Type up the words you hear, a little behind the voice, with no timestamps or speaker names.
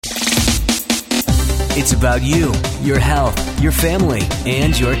It's about you, your health, your family,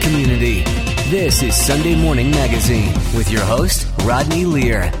 and your community. This is Sunday Morning Magazine with your host, Rodney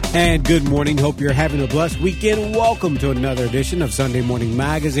Lear. And good morning. Hope you're having a blessed weekend. Welcome to another edition of Sunday Morning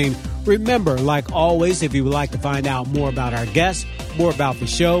Magazine. Remember, like always, if you would like to find out more about our guests, more about the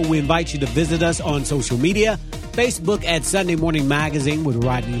show, we invite you to visit us on social media. Facebook at Sunday Morning Magazine with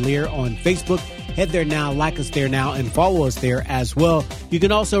Rodney Lear on Facebook. Head there now, like us there now, and follow us there as well. You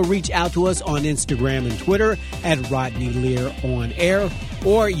can also reach out to us on Instagram and Twitter at Rodney Lear on air,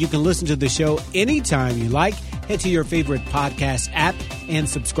 or you can listen to the show anytime you like. Head to your favorite podcast app and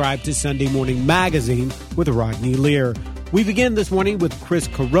subscribe to Sunday Morning Magazine with Rodney Lear. We begin this morning with Chris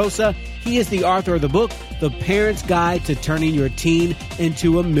Carosa. He is the author of the book, The Parent's Guide to Turning Your Teen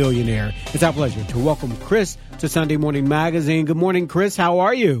into a Millionaire. It's our pleasure to welcome Chris to Sunday Morning Magazine. Good morning, Chris. How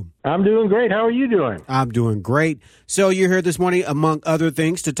are you? I'm doing great. How are you doing? I'm doing great. So you're here this morning, among other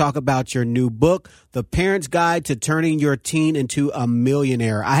things, to talk about your new book, The Parent's Guide to Turning Your Teen into a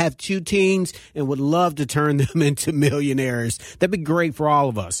Millionaire. I have 2 teens and would love to turn them into millionaires. That'd be great for all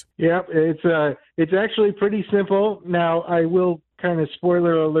of us. Yeah, it's actually pretty simple. Now, I will kind of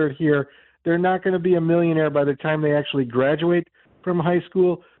spoiler alert here. They're not going to be a millionaire by the time they actually graduate from high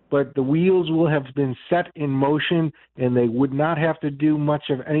school, but the wheels will have been set in motion, and they would not have to do much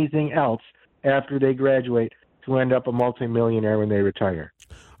of anything else after they graduate to end up a multimillionaire when they retire.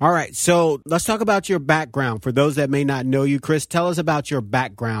 All right, so let's talk about your background. For those that may not know you, Chris, tell us about your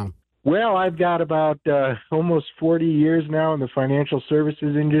background. Well, I've got about almost 40 years now in the financial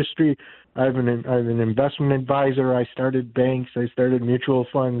services industry. I'm an investment advisor. I started banks. I started mutual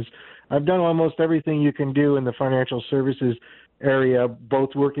funds. I've done almost everything you can do in the financial services area, both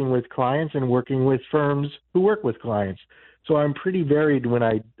working with clients and working with firms who work with clients. So I'm pretty varied when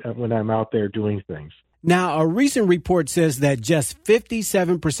I'm out there doing things. Now, a recent report says that just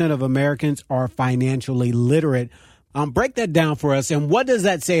 57% of Americans are financially literate. Break that down for us. And what does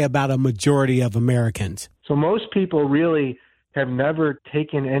that say about a majority of Americans? So most people really have never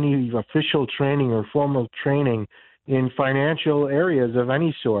taken any official training or formal training in financial areas of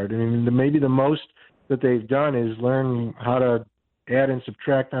any sort. I mean, maybe the most that they've done is learn how to add and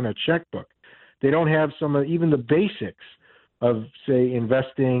subtract on a checkbook. They don't have even the basics of, say,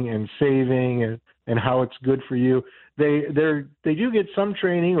 investing and saving and how it's good for you. They do get some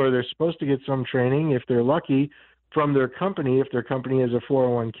training, or they're supposed to get some training if they're lucky from their company, if their company has a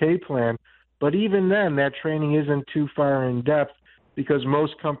 401k plan. But even then, that training isn't too far in depth because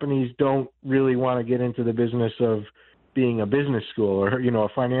most companies don't really want to get into the business of being a business school or, a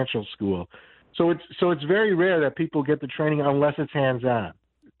financial school. So it's very rare that people get the training unless it's hands-on.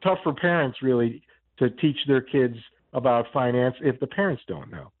 Tough for parents, really, to teach their kids about finance if the parents don't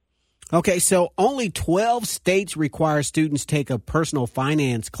know. Okay, so only 12 states require students take a personal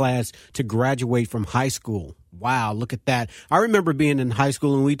finance class to graduate from high school. Wow, look at that. I remember being in high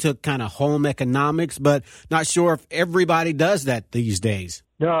school and we took kind of home economics, but not sure if everybody does that these days.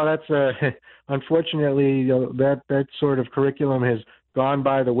 No, that's unfortunately, that sort of curriculum has gone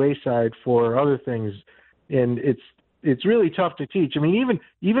by the wayside for other things, and it's really tough to teach. I mean,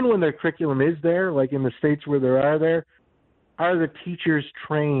 even when the curriculum is there, like in the states where there are the teachers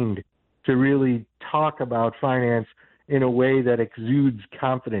trained to really talk about finance in a way that exudes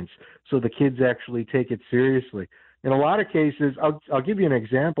confidence so the kids actually take it seriously? In a lot of cases, I'll give you an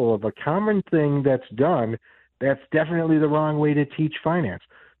example of a common thing that's done that's definitely the wrong way to teach finance.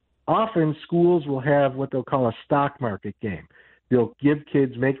 Often schools will have what they'll call a stock market game. They'll give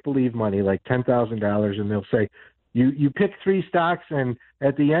kids make-believe money, like $10,000, and they'll say, you pick 3 stocks, and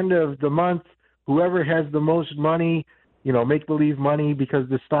at the end of the month, whoever has the most money, make-believe money because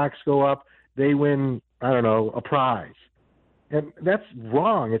the stocks go up, they win, a prize. And that's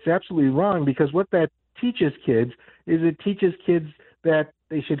wrong. It's absolutely wrong, because what that teaches kids is it teaches kids that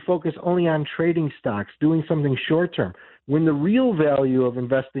they should focus only on trading stocks, doing something short-term, when the real value of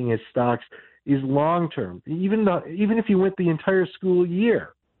investing in stocks is long-term. Even if you went the entire school year,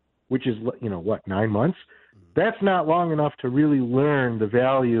 which is, 9 months, that's not long enough to really learn the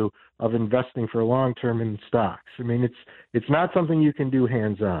value of investing for long-term in stocks. I mean, it's not something you can do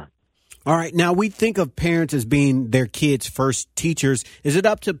hands-on. All right. Now, we think of parents as being their kids' first teachers. Is it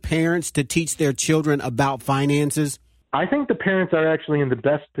up to parents to teach their children about finances? I think the parents are actually in the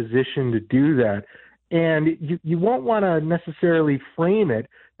best position to do that. And you won't want to necessarily frame it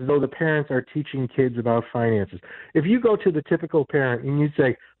as though the parents are teaching kids about finances. If you go to the typical parent and you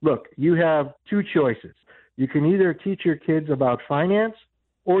say, look, you have 2 choices. You can either teach your kids about finance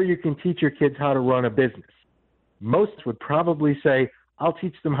or you can teach your kids how to run a business. Most would probably say, I'll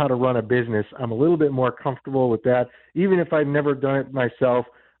teach them how to run a business. I'm a little bit more comfortable with that. Even if I've never done it myself,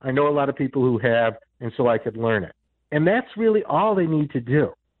 I know a lot of people who have, and so I could learn it. And that's really all they need to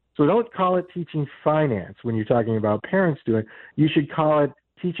do. So don't call it teaching finance when you're talking about parents doing it. You should call it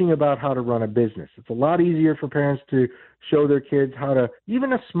teaching about how to run a business. It's a lot easier for parents to show their kids how to,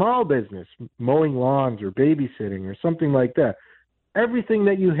 even a small business, mowing lawns or babysitting or something like that. Everything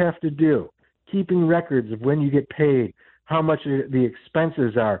that you have to do, keeping records of when you get paid, how much the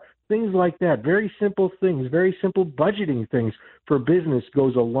expenses are, things like that. Very simple things, very simple budgeting things for business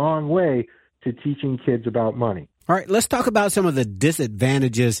goes a long way to teaching kids about money. All right, let's talk about some of the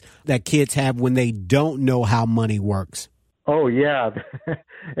disadvantages that kids have when they don't know how money works. Oh, yeah.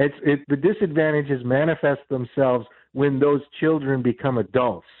 The disadvantages manifest themselves when those children become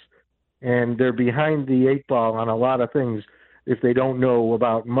adults, and they're behind the eight ball on a lot of things if they don't know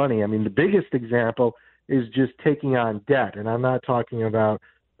about money. I mean, the biggest example is just taking on debt, and I'm not talking about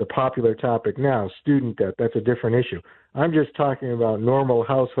the popular topic now, student debt. That's a different issue. I'm just talking about normal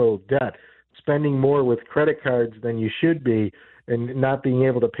household debt, spending more with credit cards than you should be and not being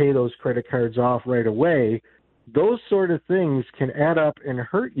able to pay those credit cards off right away. Those sort of things can add up and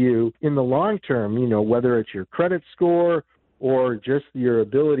hurt you in the long term, whether it's your credit score or just your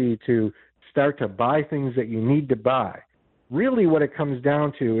ability to start to buy things that you need to buy. Really what it comes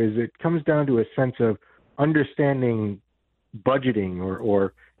down to is a sense of understanding budgeting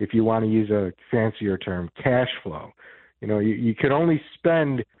or if you want to use a fancier term, cash flow. You can only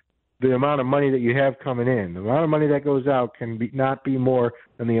spend the amount of money that you have coming in. The amount of money that goes out can not be more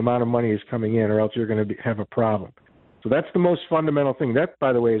than the amount of money is coming in, or else you're going to have a problem. So that's the most fundamental thing. That,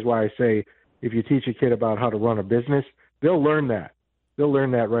 by the way, is why I say if you teach a kid about how to run a business, they'll learn that. They'll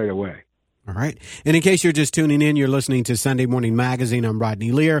learn that right away. All right. And in case you're just tuning in, you're listening to Sunday Morning Magazine. I'm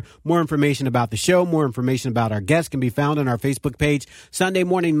Rodney Lear. More information about the show, more information about our guests can be found on our Facebook page, Sunday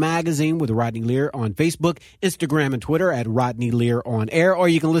Morning Magazine with Rodney Lear on Facebook, Instagram, and Twitter at Rodney Lear on air. Or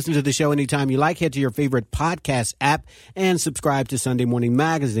you can listen to the show anytime you like. Head to your favorite podcast app and subscribe to Sunday Morning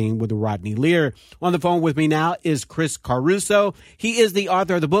Magazine with Rodney Lear. On the phone with me now is Chris Caruso. He is the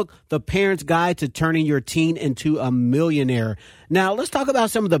author of the book, The Parent's Guide to Turning Your Teen into a Millionaire. Now, let's talk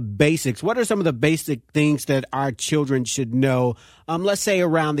about some of the basics. What are some of the basic things that our children should know, let's say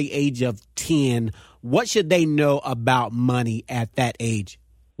around the age of 10? What should they know about money at that age?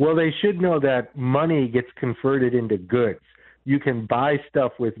 Well, they should know that money gets converted into goods. You can buy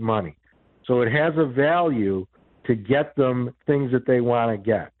stuff with money. So it has a value to get them things that they want to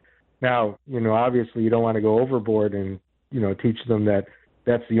get. Now, obviously you don't want to go overboard and, teach them that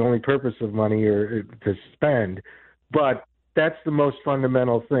that's the only purpose of money or to spend. But that's the most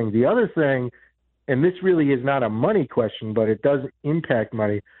fundamental thing. The other thing, and this really is not a money question, but it does impact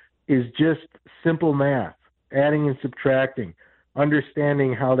money, is just simple math, adding and subtracting,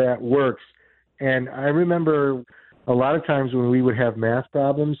 understanding how that works. And I remember a lot of times when we would have math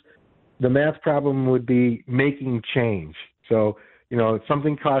problems, the math problem would be making change. So,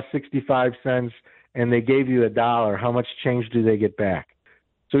 something cost 65 cents and they gave you $1. How much change do they get back?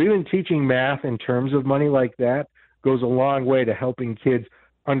 So even teaching math in terms of money like that goes a long way to helping kids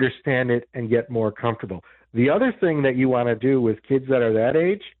understand it and get more comfortable. The other thing that you want to do with kids that are that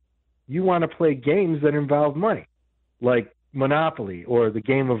age, you want to play games that involve money, like Monopoly or the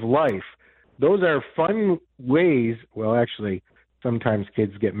Game of Life. Those are fun ways. Well, actually, sometimes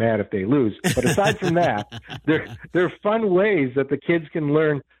kids get mad if they lose. But aside from that, they're fun ways that the kids can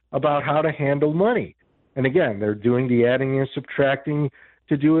learn about how to handle money. And again, they're doing the adding and subtracting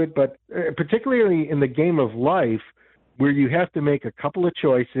to do it, but particularly in the Game of Life, where you have to make a couple of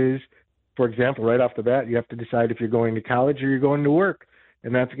choices. For example, right off the bat, you have to decide if you're going to college or you're going to work,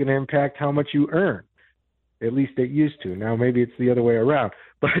 and that's going to impact how much you earn. At least it used to. Now maybe it's the other way around.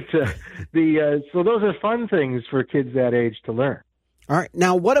 But so those are fun things for kids that age to learn. All right.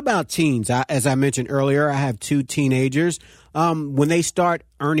 Now, what about teens? As I mentioned earlier, I have 2 teenagers. When they start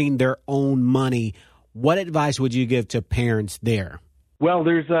earning their own money, what advice would you give to parents there? Well,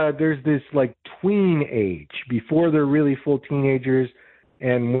 there's this like tween age before they're really full teenagers,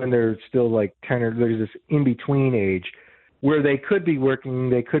 and when they're still like 10, or there's this in-between age where they could be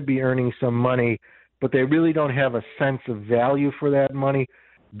working, they could be earning some money, but they really don't have a sense of value for that money.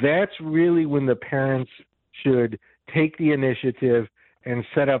 That's really when the parents should take the initiative and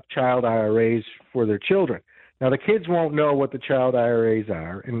set up child IRAs for their children. Now, the kids won't know what the child IRAs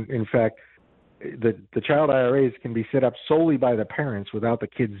are. In fact, the child IRAs can be set up solely by the parents without the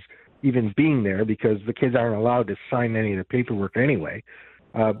kids even being there, because the kids aren't allowed to sign any of the paperwork anyway.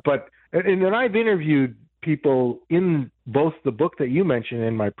 And then I've interviewed people in both the book that you mentioned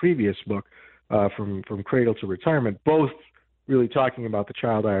and my previous book, from Cradle to Retirement, both really talking about the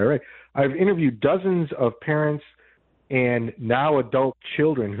child IRA. I've interviewed dozens of parents and now adult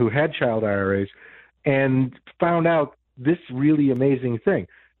children who had child IRAs, and found out this really amazing thing.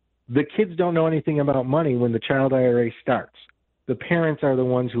 The kids don't know anything about money when the child IRA starts. The parents are the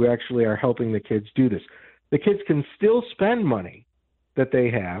ones who actually are helping the kids do this. The kids can still spend money that they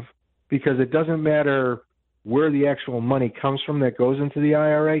have because it doesn't matter where the actual money comes from that goes into the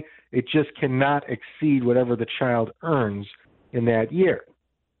IRA. It just cannot exceed whatever the child earns in that year.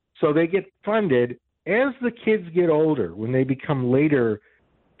 So they get funded as the kids get older, when they become later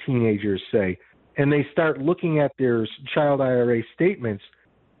teenagers, say, and they start looking at their child IRA statements,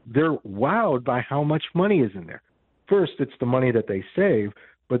 they're wowed by how much money is in there. First, it's the money that they save,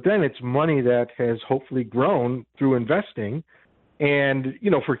 but then it's money that has hopefully grown through investing. And,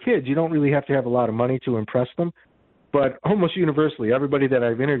 for kids, you don't really have to have a lot of money to impress them. But almost universally, everybody that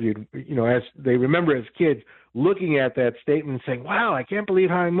I've interviewed, as they remember as kids, looking at that statement and saying, wow, I can't believe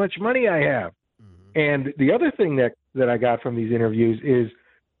how much money I have. Mm-hmm. And the other thing that I got from these interviews is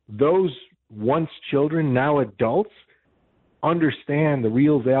those once children, now adults, understand the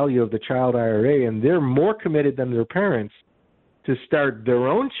real value of the child IRA, and they're more committed than their parents to start their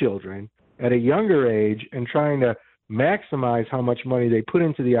own children at a younger age and trying to maximize how much money they put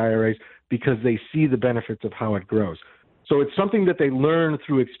into the IRAs because they see the benefits of how it grows. So it's something that they learn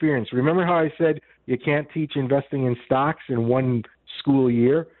through experience. Remember how I said you can't teach investing in stocks in one school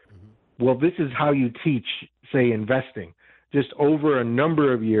year? Mm-hmm. Well, this is how you teach, say, investing. Just over a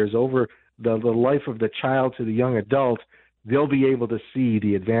number of years, over the life of the child to the young adult, they'll be able to see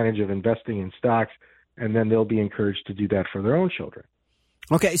the advantage of investing in stocks, and then they'll be encouraged to do that for their own children.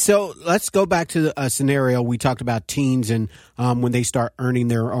 Okay, so let's go back to a scenario. We talked about teens and when they start earning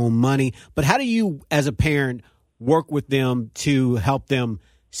their own money. But how do you, as a parent, work with them to help them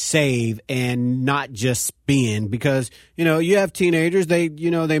save and not just spend? Because, you have teenagers, they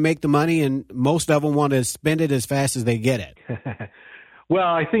make the money and most of them want to spend it as fast as they get it. Well,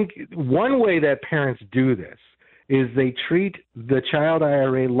 I think one way that parents do this is they treat the child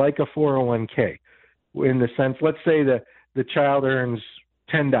IRA like a 401k, in the sense, let's say that the child earns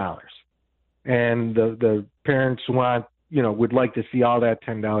 $10 and the parents would like to see all that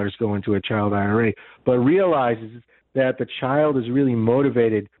 $10 go into a child IRA, but realizes that the child is really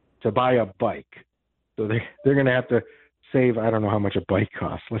motivated to buy a bike. So they're going to have to save, I don't know how much a bike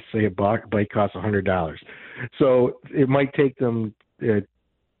costs. Let's say a bike costs $100. So it might take them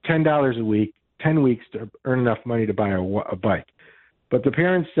 $10 a week, 10 weeks to earn enough money to buy a bike. But the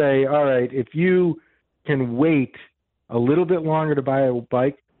parents say, all right, if you can wait a little bit longer to buy a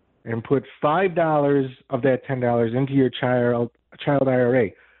bike and put $5 of that $10 into your child IRA,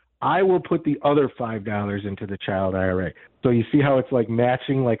 I will put the other $5 into the child IRA. So you see how it's like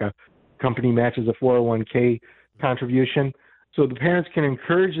matching, like a company matches a 401k contribution. So the parents can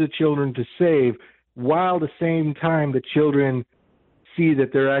encourage the children to save while at the same time the children see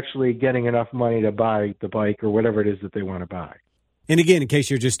that they're actually getting enough money to buy the bike or whatever it is that they want to buy. And again, in case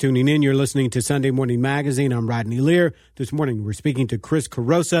you're just tuning in, you're listening to Sunday Morning Magazine. I'm Rodney Lear. This morning, we're speaking to Chris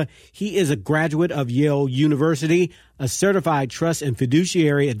Carosa. He is a graduate of Yale University, a certified trust and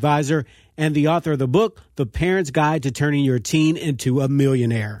fiduciary advisor, and the author of the book, The Parent's Guide to Turning Your Teen into a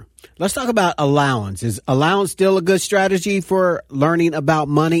Millionaire. Let's talk about allowance. Is allowance still a good strategy for learning about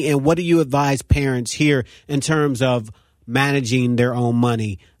money? And what do you advise parents here in terms of managing their own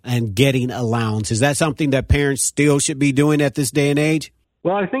money and getting allowance? Is that something that parents still should be doing at this day and age?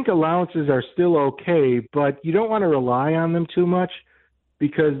 Well, I think allowances are still okay, but you don't want to rely on them too much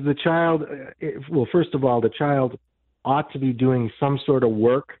because the child, first of all, the child ought to be doing some sort of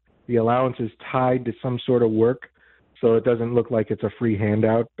work. The allowance is tied to some sort of work, so it doesn't look like it's a free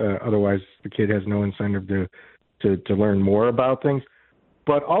handout. Otherwise, the kid has no incentive to learn more about things.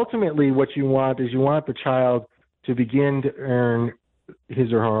 But ultimately, what you want is the child to begin to earn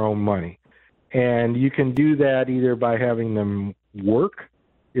his or her own money. And you can do that either by having them work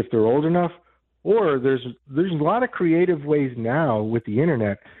if they're old enough, or there's a lot of creative ways now with the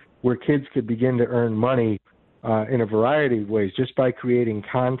internet where kids could begin to earn money in a variety of ways just by creating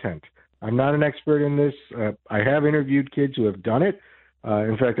content. I'm not an expert in this. I have interviewed kids who have done it.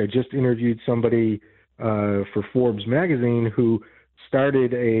 In fact, I just interviewed somebody for Forbes magazine who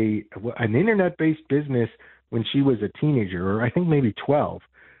started an internet-based business when she was a teenager, or I think maybe 12,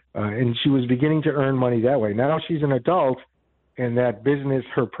 and she was beginning to earn money that way. Now she's an adult, and that business,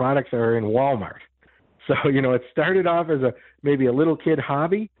 her products are in Walmart. So, it started off as maybe a little kid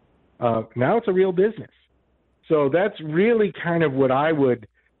hobby. Now it's a real business. So that's really kind of what I would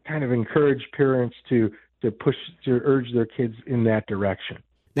kind of encourage parents to push, to urge their kids in that direction.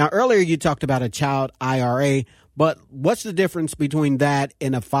 Now, earlier you talked about a child IRA, but what's the difference between that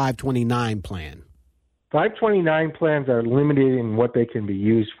and a 529 plan? 529 plans are limited in what they can be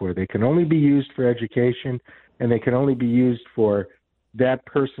used for. They can only be used for education, and they can only be used for that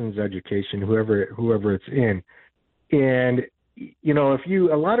person's education, whoever it's in. And, you know,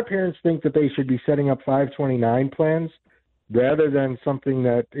 a lot of parents think that they should be setting up 529 plans rather than something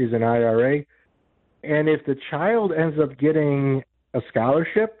that is an IRA. And if the child ends up getting a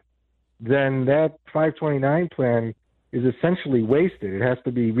scholarship, then that 529 plan is essentially wasted. It has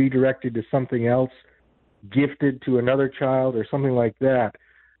to be redirected to something else, gifted to another child or something like that.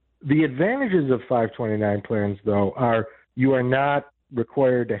 The advantages of 529 plans, though, are you are not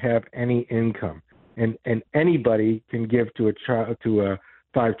required to have any income, and anybody can give to a child to a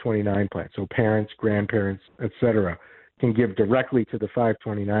 529 plan. So parents, grandparents, etc., can give directly to the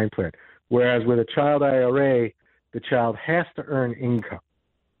 529 plan. Whereas with a child IRA, the child has to earn income.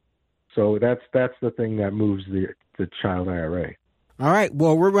 So that's the thing that moves the child IRA. All right.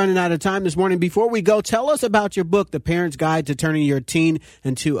 Well, we're running out of time this morning. Before we go, tell us about your book, The Parent's Guide to Turning Your Teen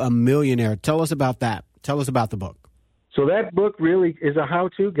into a Millionaire. Tell us about that. Tell us about the book. So that book really is a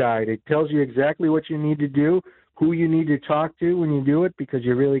how-to guide. It tells you exactly what you need to do, who you need to talk to when you do it, because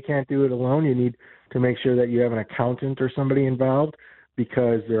you really can't do it alone. You need to make sure that you have an accountant or somebody involved,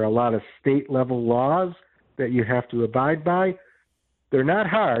 because there are a lot of state-level laws that you have to abide by. They're not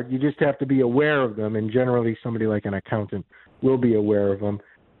hard. You just have to be aware of them, and generally somebody like an accountant will be aware of them.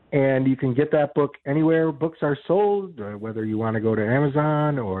 And you can get that book anywhere books are sold, whether you want to go to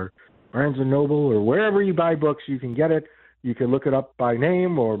Amazon or Barnes & Noble or wherever you buy books, you can get it. You can look it up by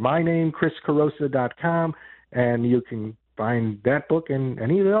name or my name, chriscarosa.com, and you can find that book and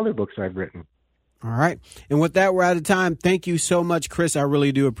any of the other books I've written. All right. And with that, we're out of time. Thank you so much, Chris. I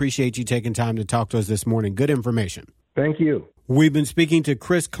really do appreciate you taking time to talk to us this morning. Good information. Thank you. We've been speaking to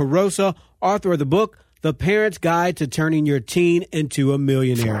Chris Carosa, author of the book, The Parent's Guide to Turning Your Teen into a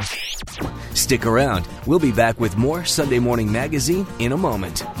Millionaire. Stick around. We'll be back with more Sunday Morning Magazine in a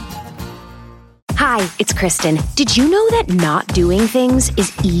moment. Hi, it's Kristen. Did you know that not doing things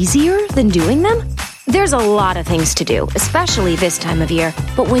is easier than doing them? There's a lot of things to do, especially this time of year.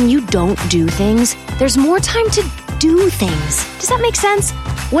 But when you don't do things, there's more time to do things. Does that make sense?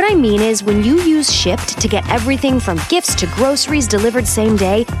 What I mean is, when you use Shipt to get everything from gifts to groceries delivered same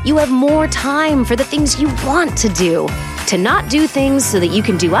day, you have more time for the things you want to do. To not do things so that you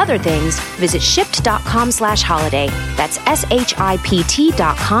can do other things, visit shipt.com/holiday. That's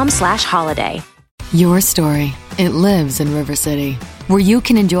SHIPT.com/holiday. Your story. It lives in River City, where you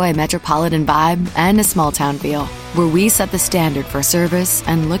can enjoy a metropolitan vibe and a small town feel, where we set the standard for service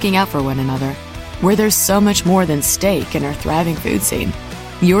and looking out for one another, where there's so much more than steak in our thriving food scene.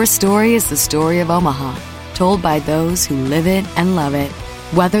 Your story is the story of Omaha, told by those who live it and love it.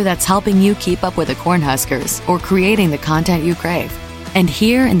 Whether that's helping you keep up with the Cornhuskers or creating the content you crave. And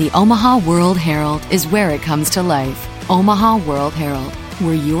here in the Omaha World Herald is where it comes to life. Omaha World Herald,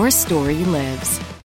 where your story lives.